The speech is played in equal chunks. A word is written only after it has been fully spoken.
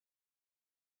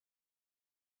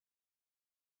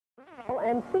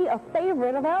And see a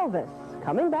favorite of Elvis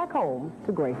coming back home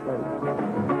to Graceland.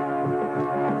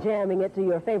 Jamming it to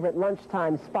your favorite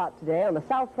lunchtime spot today on the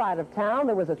south side of town,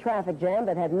 there was a traffic jam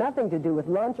that had nothing to do with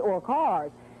lunch or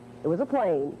cars. It was a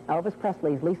plane, Elvis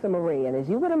Presley's Lisa Marie, and as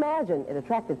you would imagine, it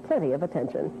attracted plenty of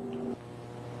attention.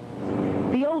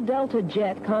 The old Delta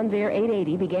jet Convair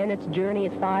 880 began its journey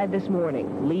at 5 this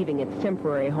morning, leaving its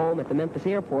temporary home at the Memphis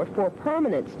airport for a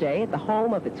permanent stay at the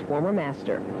home of its former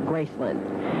master, Graceland.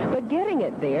 But getting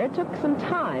it there took some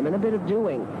time and a bit of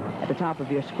doing. At the top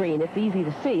of your screen, it's easy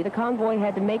to see the convoy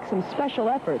had to make some special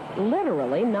efforts,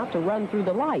 literally not to run through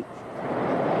the lights.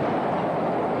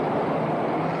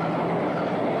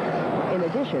 In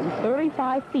addition,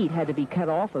 35 feet had to be cut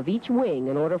off of each wing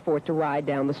in order for it to ride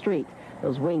down the street.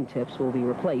 Those wingtips will be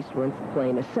replaced once the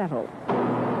plane is settled.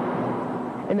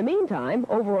 In the meantime,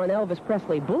 over on Elvis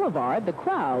Presley Boulevard, the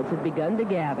crowds had begun to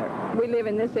gather. We live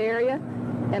in this area,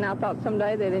 and I thought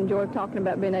someday they'd enjoy talking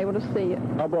about being able to see it.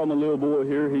 I brought my little boy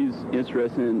here. He's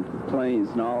interested in planes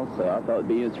and all, so I thought it'd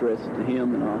be interesting to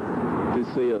him and all to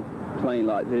see a plane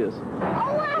like this. Oh,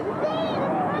 I see the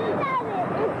front of it.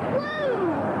 It's blue.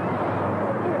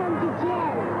 Here comes the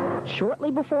jet.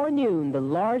 Shortly before noon, the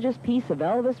largest piece of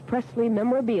Elvis Presley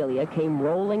memorabilia came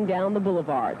rolling down the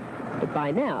boulevard. But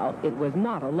by now, it was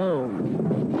not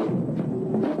alone.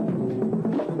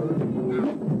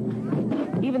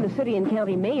 Even the city and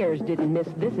county mayors didn't miss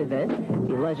this event.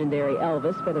 The legendary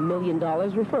Elvis spent $1 million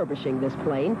refurbishing this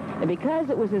plane, and because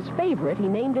it was his favorite, he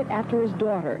named it after his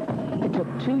daughter. It took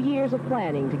 2 years of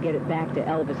planning to get it back to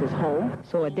Elvis's home,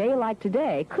 so a day like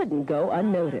today couldn't go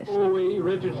unnoticed. We,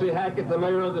 Richard C. Hackett, the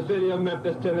mayor of the city of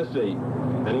Memphis, Tennessee,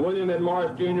 and William N.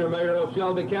 Morris, Jr., mayor of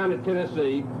Shelby County,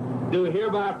 Tennessee, do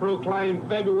hereby proclaim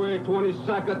February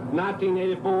 22nd,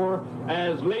 1984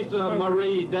 as Lisa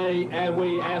Marie Day, and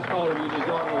we ask all of you to join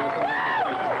us.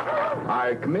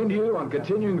 I commend you on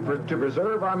continuing to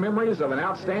preserve our memories of an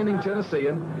outstanding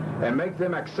Tennessean and make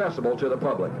them accessible to the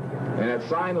public. And it's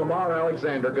signed Lamar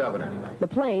Alexander, Governor. The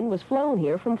plane was flown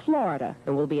here from Florida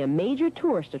and will be a major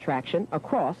tourist attraction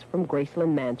across from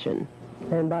Graceland Mansion.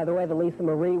 And by the way, the Lisa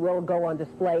Marie will go on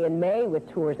display in May with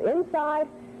tours inside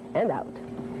and out.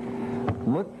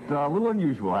 Looked a little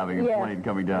unusual having a plane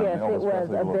coming down. Yes, it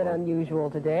was a bit unusual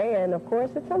today, and of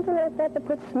course it's something like that that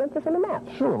puts Memphis on the map.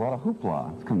 Sure, a lot of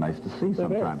hoopla. It's kind of nice to see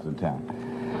sometimes in town.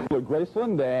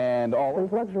 Graceland and all.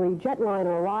 The luxury jetliner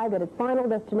arrived at its final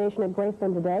destination at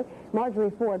Graceland today. Marjorie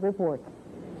Ford reports.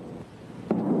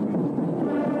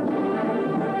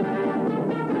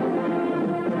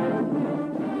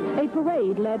 A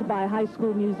parade led by high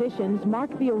school musicians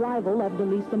marked the arrival of the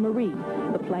Lisa Marie.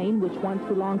 The plane, which once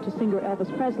belonged to singer Elvis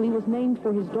Presley, was named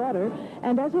for his daughter,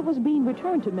 and as it was being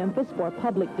returned to Memphis for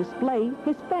public display,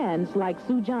 his fans, like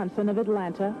Sue Johnson of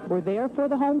Atlanta, were there for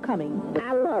the homecoming.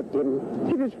 I loved him.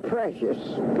 He was precious,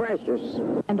 precious.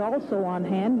 And also on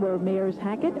hand were Mayors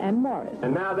Hackett and Morris.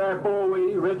 And now, therefore,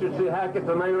 we, Richard C. Hackett,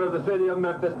 the mayor of the city of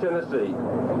Memphis, Tennessee,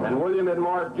 and William N.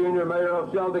 Morris, Jr., mayor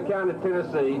of Shelby County,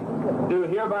 Tennessee, do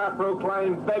hereby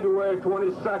proclaim February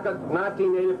 22nd,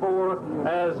 1984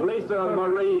 as Lisa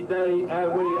Marie Day,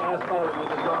 and we ask all of you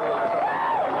to join us.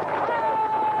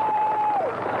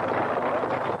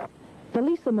 The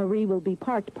Lisa Marie will be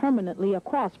parked permanently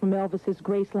across from Elvis's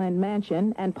Graceland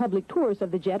Mansion, and public tours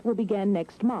of the jet will begin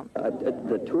next month.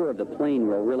 The tour of the plane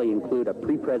will really include a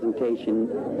pre-presentation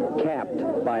capped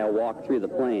by a walk through the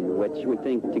plane, which we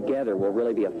think together will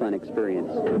really be a fun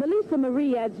experience. The Lisa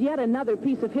Marie adds yet another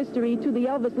piece of history to the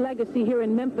Elvis legacy here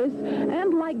in Memphis,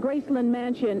 and like Graceland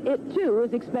Mansion, it too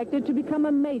is expected to become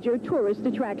a major tourist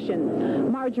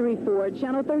attraction. Marjorie Ford,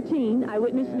 Channel 13,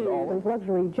 Eyewitness News. The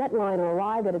luxury jetliner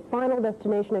arrived at its final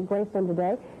destination at Graceland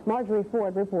today. Marjorie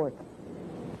Ford reports.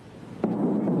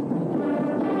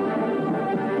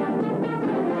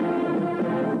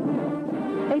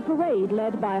 A parade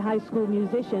led by high school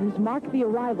musicians marked the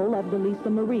arrival of the Lisa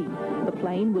Marie. The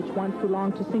plane, which once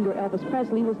belonged to singer Elvis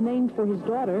Presley, was named for his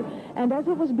daughter, and as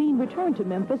it was being returned to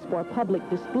Memphis for public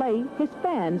display, his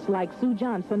fans, like Sue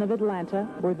Johnson of Atlanta,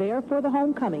 were there for the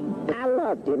homecoming. I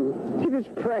loved him. He was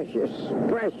precious,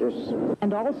 precious.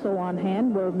 And also on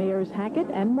hand were Mayors Hackett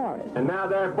and Morris. And now,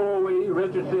 therefore, we,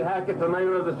 Richard C. Hackett, the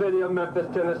mayor of the city of Memphis,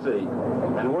 Tennessee,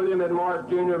 and William N. Morris,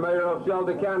 Jr., mayor of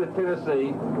Shelby County,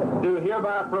 Tennessee, do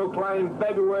hereby proclaim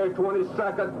February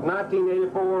 22nd,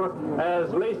 1984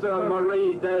 as Lisa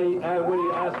Marie Day, and we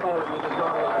ask all of you to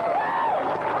join us.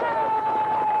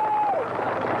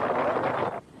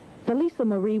 The Lisa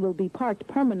Lisa Marie will be parked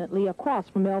permanently across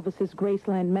from Elvis's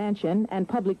Graceland mansion, and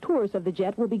public tours of the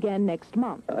jet will begin next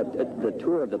month. The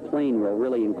tour of the plane will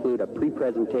really include a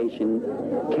pre-presentation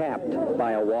capped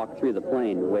by a walk through the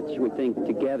plane, which we think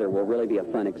together will really be a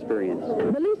fun experience.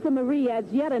 The Lisa Marie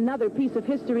adds yet another piece of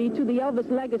history to the Elvis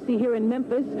legacy here in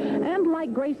Memphis, and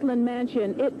like Graceland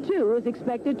Mansion, it too is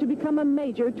expected to become a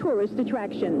major tourist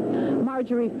attraction.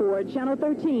 Marjorie Ford, Channel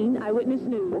 13, Eyewitness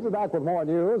News. We'll be back with more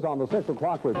news on the 6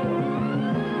 o'clock report.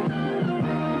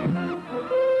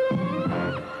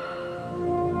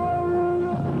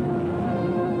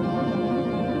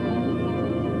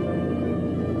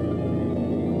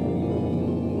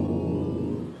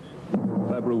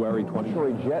 February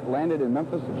 20th. Jet landed in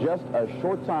Memphis just a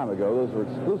short time ago. Those are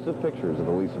exclusive pictures of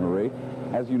the Lisa Marie.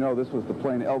 As you know, this was the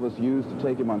plane Elvis used to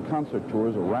take him on concert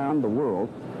tours around the world.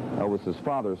 Elvis's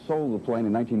father sold the plane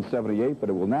in 1978, but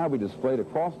it will now be displayed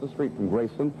across the street from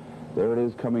Graceland. There it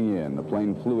is coming in. The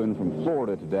plane flew in from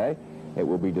Florida today. It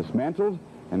will be dismantled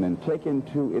and then taken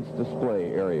to its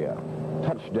display area.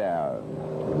 Touchdown.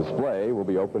 The display will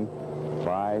be open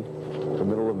by the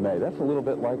middle of May. That's a little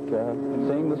bit like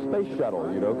seeing the space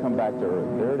shuttle, you know, come back to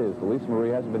Earth. There it is. The Lisa Marie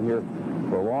hasn't been here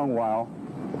for a long while,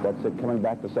 but that's it, coming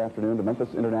back this afternoon to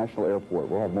Memphis International Airport.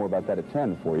 We'll have more about that at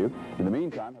 10 for you. In the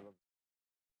meantime...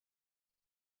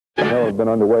 Have been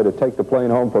underway to take the plane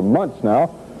home for months now,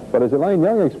 but as Elaine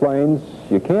Young explains,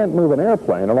 you can't move an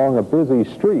airplane along a busy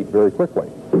street very quickly.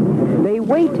 They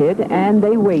waited and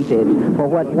they waited for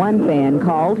what one fan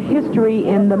called history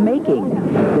in the making.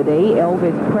 The day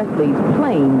Elvis Presley's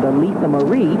plane, the Lisa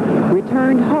Marie,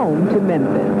 returned home to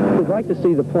Memphis. We'd like to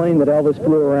see the plane that Elvis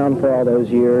flew around for all those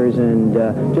years and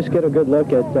just get a good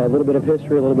look at a little bit of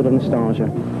history, a little bit of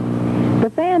nostalgia. The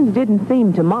fans didn't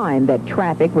seem to mind that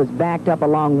traffic was backed up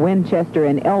along Winchester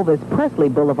and Elvis Presley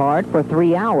Boulevard for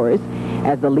 3 hours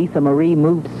as the Lisa Marie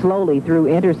moved slowly through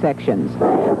intersections.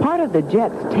 Part of the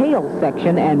jet's tail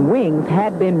section and wings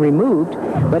had been removed,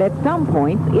 but at some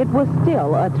points it was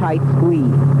still a tight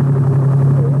squeeze.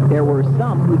 There were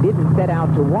some who didn't set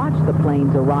out to watch the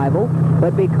plane's arrival,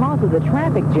 but because of the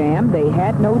traffic jam, they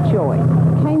had no choice.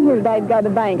 Came here today to go to the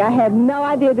bank. I had no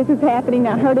idea this was happening.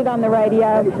 I heard it on the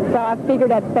radio, so I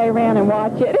figured I'd stay around and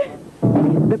watch it.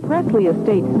 The Presley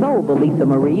estate sold the Lisa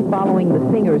Marie following the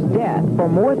singer's death for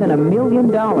more than $1 million.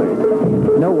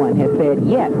 No one has said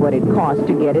yet what it cost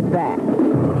to get it back.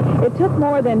 It took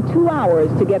more than 2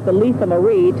 hours to get the Lisa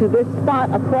Marie to this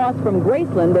spot across from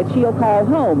Graceland that she'll call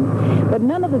home. But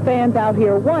none of the fans out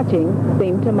here watching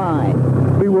seem to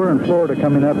mind. We were in Florida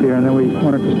coming up here, and then we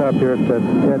wanted to stop here at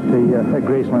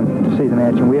Graceland to see the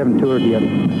mansion. We haven't toured yet.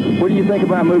 What do you think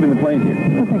about moving the plane here?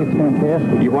 I think it's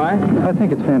fantastic. You why? I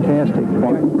think it's fantastic.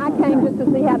 I came just to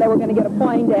see how they were going to get a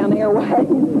plane down Airways.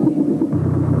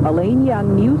 Elaine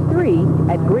Young, News 3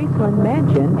 at Graceland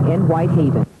Mansion in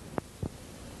Whitehaven.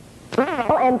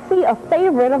 And see a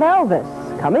favorite of Elvis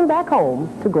coming back home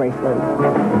to Graceland.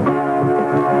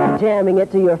 Jamming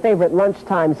it to your favorite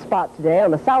lunchtime spot today.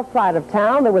 On the south side of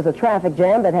town, there was a traffic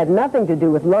jam that had nothing to do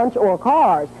with lunch or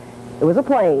cars. It was a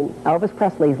plane, Elvis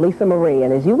Presley's Lisa Marie,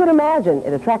 and as you would imagine,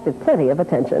 it attracted plenty of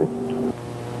attention.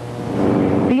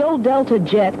 The old Delta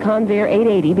jet Convair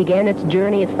 880 began its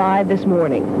journey at 5 this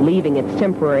morning, leaving its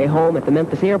temporary home at the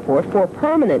Memphis airport for a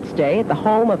permanent stay at the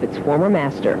home of its former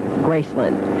master,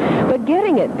 Graceland. But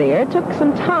getting it there took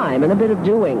some time and a bit of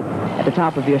doing. At the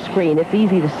top of your screen, it's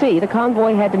easy to see the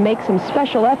convoy had to make some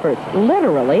special efforts,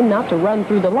 literally not to run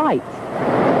through the lights.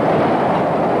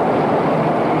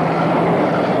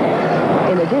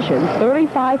 In addition,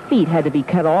 35 feet had to be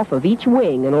cut off of each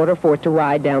wing in order for it to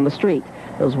ride down the street.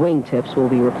 Those wingtips will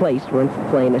be replaced once the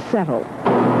plane is settled.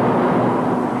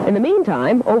 In the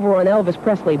meantime, over on Elvis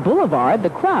Presley Boulevard, the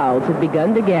crowds had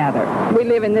begun to gather. We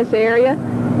live in this area,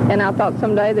 and I thought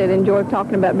someday they'd enjoy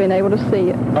talking about being able to see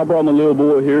it. I brought my little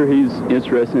boy here. He's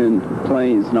interested in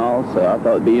planes and all, so I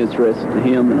thought it'd be interesting to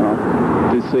him and all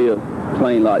to see a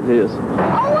plane like this. Oh,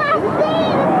 I see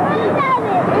the front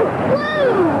of it. It's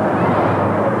blue.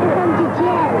 Here comes the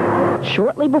jet.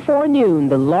 Shortly before noon,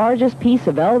 the largest piece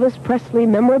of Elvis Presley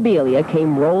memorabilia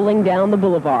came rolling down the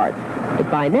boulevard. But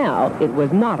by now, it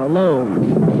was not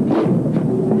alone.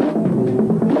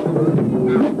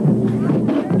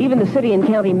 Even the city and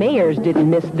county mayors didn't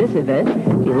miss this event.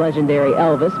 The legendary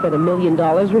Elvis spent $1 million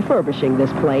refurbishing this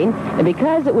plane, and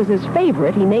because it was his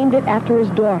favorite, he named it after his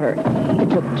daughter. It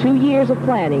took 2 years of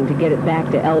planning to get it back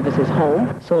to Elvis's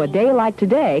home, so a day like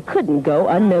today couldn't go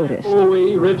unnoticed.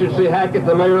 Richard C. Hackett,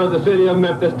 the mayor of the city of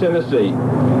Memphis, Tennessee,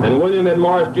 and William N.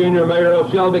 Morris, Jr., mayor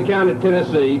of Shelby County,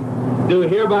 Tennessee, do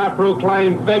hereby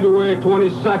proclaim February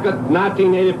 22nd,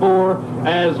 1984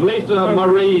 as Lisa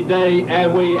Marie Day,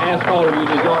 and we ask all of you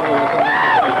to join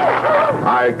us.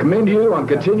 I commend you on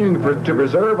continuing to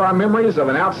preserve our memories of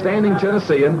an outstanding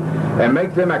Tennessean and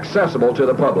make them accessible to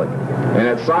the public. And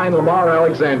it's signed Lamar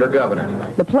Alexander,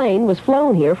 Governor. The plane was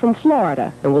flown here from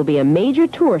Florida and will be a major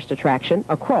tourist attraction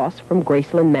across from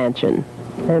Graceland Mansion.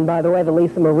 And by the way, the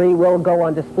Lisa Marie will go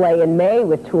on display in May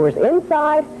with tours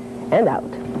inside and out.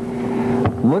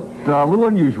 Looked a little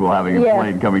unusual having a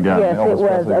plane coming down. Yes, it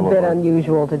was a bit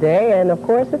unusual today, and of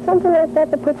course it's something like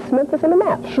that that puts Memphis on the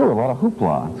map. Sure, a lot of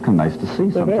hoopla. It's kind of nice to see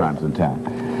sometimes in town.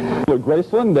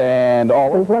 Graceland and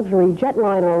all. This luxury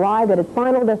jetliner arrived at its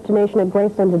final destination at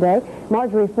Graceland today.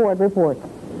 Marjorie Ford reports.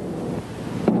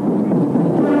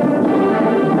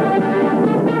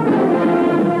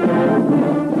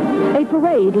 A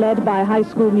parade led by high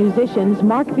school musicians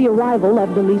marked the arrival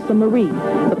of the Lisa Marie.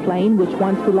 The plane, which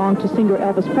once belonged to singer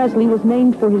Elvis Presley, was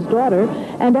named for his daughter,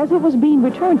 and as it was being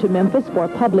returned to Memphis for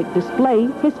public display,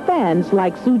 his fans,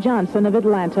 like Sue Johnson of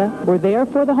Atlanta, were there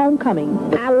for the homecoming.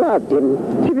 I loved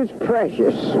him. He was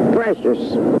precious,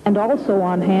 precious. And also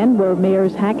on hand were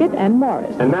Mayors Hackett and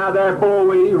Morris. And now, therefore,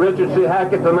 we, Richard C.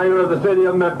 Hackett, the mayor of the city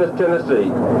of Memphis,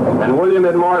 Tennessee, and William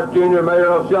M. Morris, Jr., mayor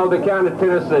of Shelby County,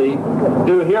 Tennessee,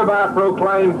 do hereby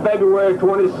proclaim February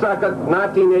 22nd,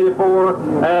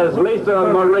 1984 as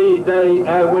Lisa Marie Day,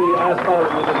 and we ask all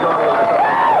of you to join us.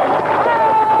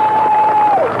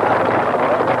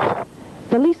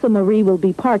 The Lisa Marie will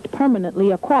be parked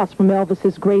permanently across from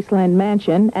Elvis's Graceland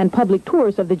Mansion, and public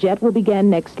tours of the jet will begin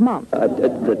next month.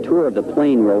 The tour of the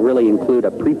plane will really include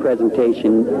a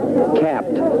pre-presentation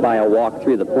capped by a walk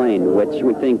through the plane, which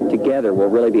we think together will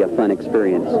really be a fun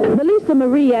experience. The Lisa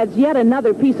Marie adds yet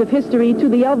another piece of history to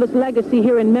the Elvis legacy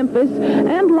here in Memphis,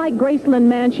 and like Graceland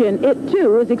Mansion, it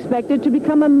too is expected to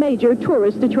become a major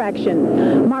tourist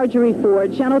attraction. Marjorie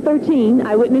Ford, Channel 13,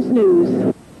 Eyewitness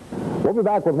News. We'll be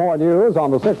back with more news on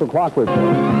the 6 o'clock report.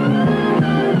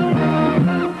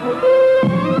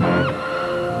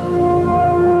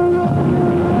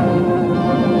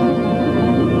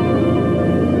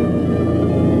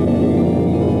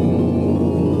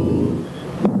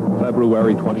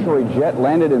 February 20th. Jet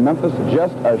landed in Memphis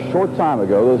just a short time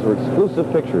ago. Those are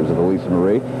exclusive pictures of the Lisa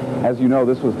Marie. As you know,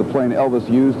 this was the plane Elvis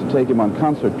used to take him on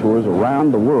concert tours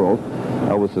around the world.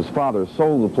 Elvis's father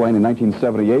sold the plane in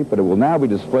 1978, but it will now be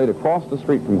displayed across the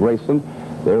street from Graceland.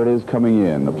 There it is coming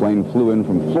in. The plane flew in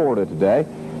from Florida today.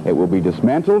 It will be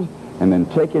dismantled and then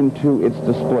taken to its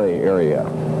display area.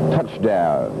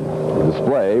 Touchdown. The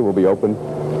display will be open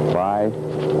by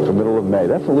the middle of May.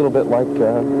 That's a little bit like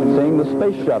seeing the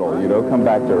space shuttle, come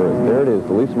back to Earth. There it is.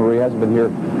 The Lisa Marie hasn't been here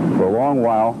for a long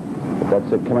while, but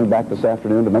that's it, coming back this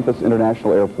afternoon to Memphis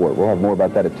International Airport. We'll have more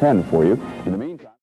about that at 10 for you. In the meantime,